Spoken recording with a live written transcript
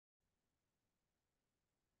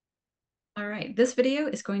All right, this video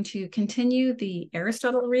is going to continue the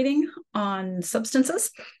Aristotle reading on substances.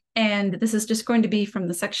 And this is just going to be from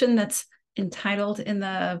the section that's entitled in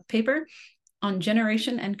the paper on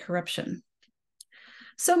generation and corruption.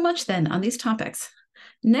 So much then on these topics.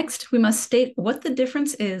 Next, we must state what the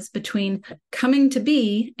difference is between coming to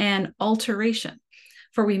be and alteration,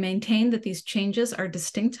 for we maintain that these changes are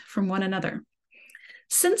distinct from one another.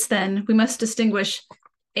 Since then, we must distinguish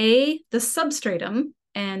A, the substratum,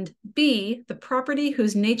 and B, the property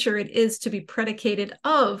whose nature it is to be predicated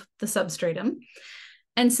of the substratum.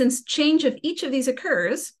 And since change of each of these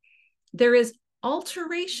occurs, there is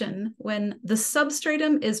alteration when the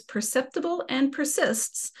substratum is perceptible and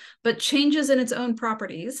persists, but changes in its own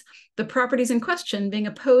properties, the properties in question being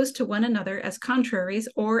opposed to one another as contraries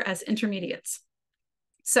or as intermediates.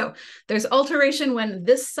 So there's alteration when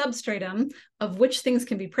this substratum, of which things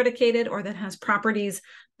can be predicated or that has properties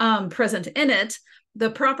present in it, the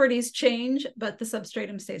properties change, but the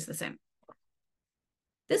substratum stays the same.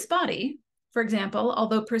 This body, for example,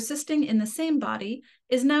 although persisting in the same body,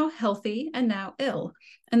 is now healthy and now ill,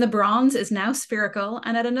 and the bronze is now spherical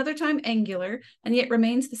and at another time angular, and yet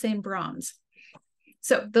remains the same bronze.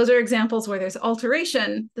 So those are examples where there's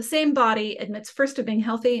alteration. The same body admits first of being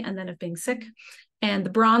healthy and then of being sick, and the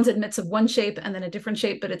bronze admits of one shape and then a different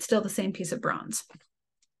shape, but it's still the same piece of bronze.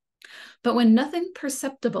 But when nothing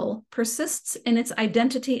perceptible persists in its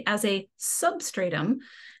identity as a substratum,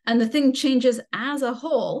 and the thing changes as a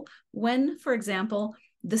whole, when, for example,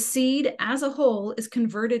 the seed as a whole is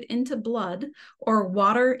converted into blood, or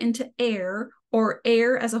water into air, or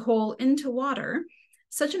air as a whole into water,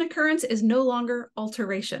 such an occurrence is no longer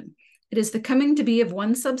alteration. It is the coming to be of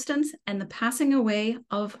one substance and the passing away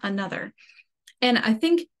of another. And I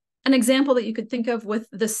think an example that you could think of with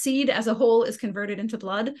the seed as a whole is converted into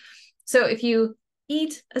blood. So if you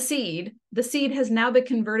eat a seed, the seed has now been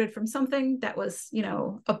converted from something that was,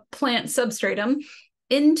 a plant substratum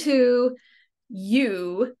into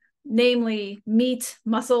you, namely meat,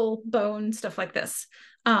 muscle, bone, stuff like this.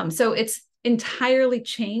 So it's entirely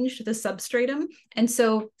changed the substratum. And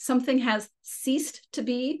so something has ceased to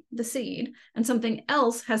be the seed and something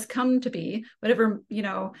else has come to be whatever,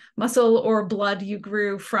 muscle or blood you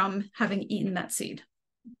grew from having eaten that seed.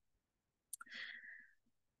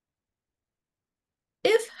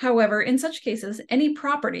 If, however, in such cases, any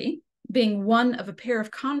property, being one of a pair of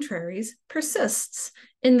contraries, persists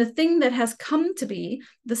in the thing that has come to be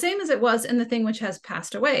the same as it was in the thing which has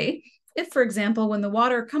passed away, if, for example, when the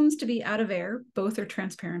water comes to be out of air, both are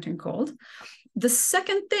transparent and cold, the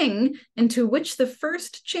second thing into which the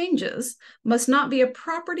first changes must not be a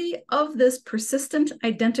property of this persistent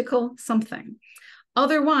identical something.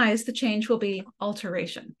 Otherwise, the change will be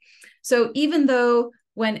alteration. So even though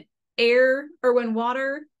when air or when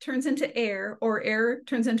water turns into air or air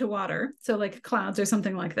turns into water, so like clouds or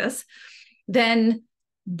something like this, then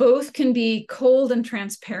both can be cold and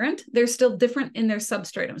transparent. They're still different in their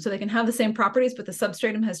substratum. So they can have the same properties, but the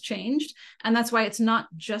substratum has changed. And that's why it's not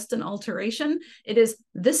just an alteration. It is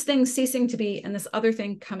this thing ceasing to be and this other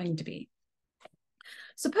thing coming to be.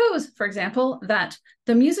 Suppose, for example, that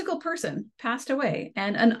the musical person passed away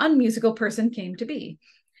and an unmusical person came to be,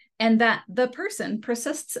 and that the person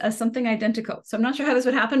persists as something identical. So I'm not sure how this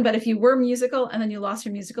would happen, but if you were musical and then you lost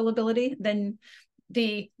your musical ability, then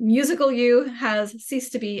the musical you has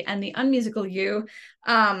ceased to be, and the unmusical you,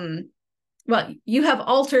 well, you have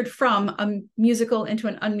altered from a musical into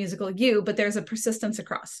an unmusical you, but there's a persistence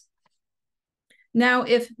across. Now,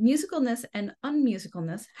 if musicalness and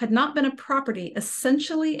unmusicalness had not been a property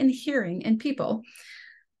essentially inhering in people,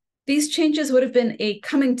 these changes would have been a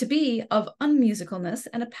coming to be of unmusicalness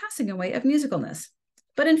and a passing away of musicalness.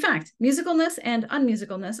 But in fact, musicalness and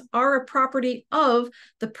unmusicalness are a property of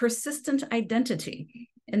the persistent identity,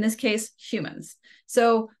 in this case, humans.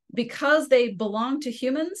 So because they belong to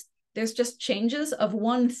humans, there's just changes of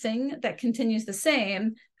one thing that continues the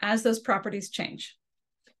same as those properties change.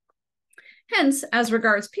 Hence, as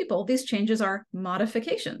regards people, these changes are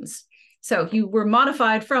modifications. So you were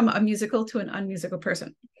modified from a musical to an unmusical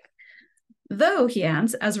person. Though, he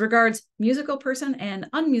adds, as regards musical person and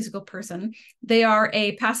unmusical person, they are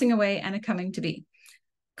a passing away and a coming to be.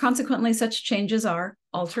 Consequently, such changes are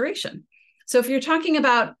alteration. So if you're talking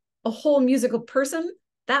about a whole musical person,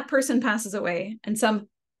 that person passes away and some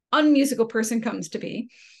unmusical person comes to be.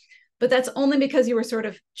 But that's only because you were sort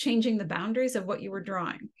of changing the boundaries of what you were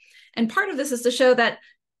drawing. And part of this is to show that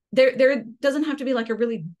there doesn't have to be like a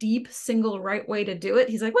really deep single right way to do it.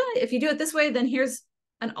 He's like, well, if you do it this way, then here's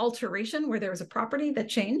an alteration where there was a property that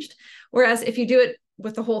changed. Whereas if you do it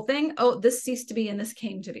with the whole thing, oh, this ceased to be and this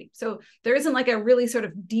came to be. So there isn't like a really sort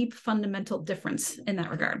of deep fundamental difference in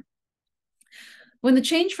that regard. When the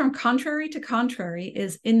change from contrary to contrary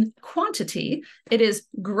is in quantity, it is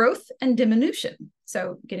growth and diminution,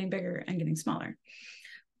 so getting bigger and getting smaller.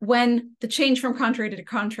 When the change from contrary to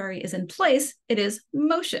contrary is in place, it is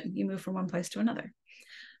motion. You move from one place to another.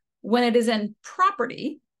 When it is in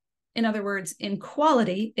property, in other words, in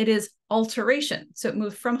quality, it is alteration. So it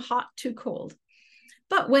moves from hot to cold.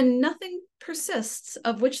 But when nothing persists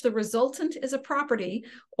of which the resultant is a property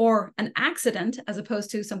or an accident, as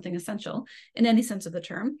opposed to something essential in any sense of the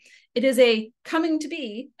term, it is a coming to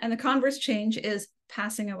be, and the converse change is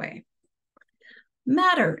passing away.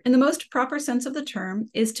 Matter, in the most proper sense of the term,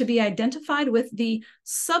 is to be identified with the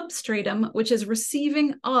substratum, which is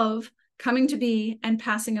receiving of, coming to be, and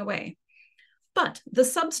passing away. But the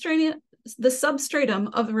substratum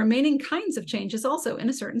of the remaining kinds of change is also, in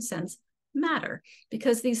a certain sense, matter,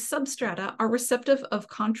 because these substrata are receptive of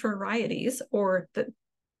contrarieties, or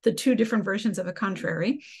the two different versions of a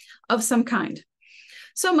contrary, of some kind.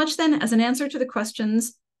 So much then as an answer to the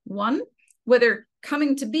questions, 1, whether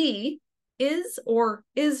coming to be is or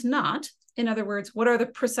is not, in other words, what are the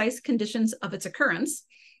precise conditions of its occurrence,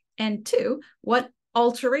 and 2, what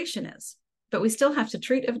alteration is. But we still have to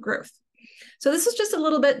treat of growth. So this is just a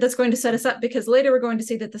little bit that's going to set us up, because later we're going to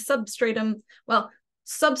see that the substratum, well,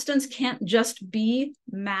 substance can't just be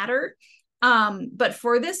matter. But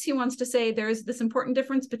for this, he wants to say there's this important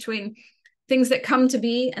difference between things that come to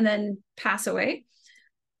be and then pass away,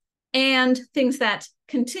 and things that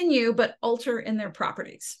continue but alter in their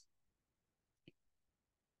properties.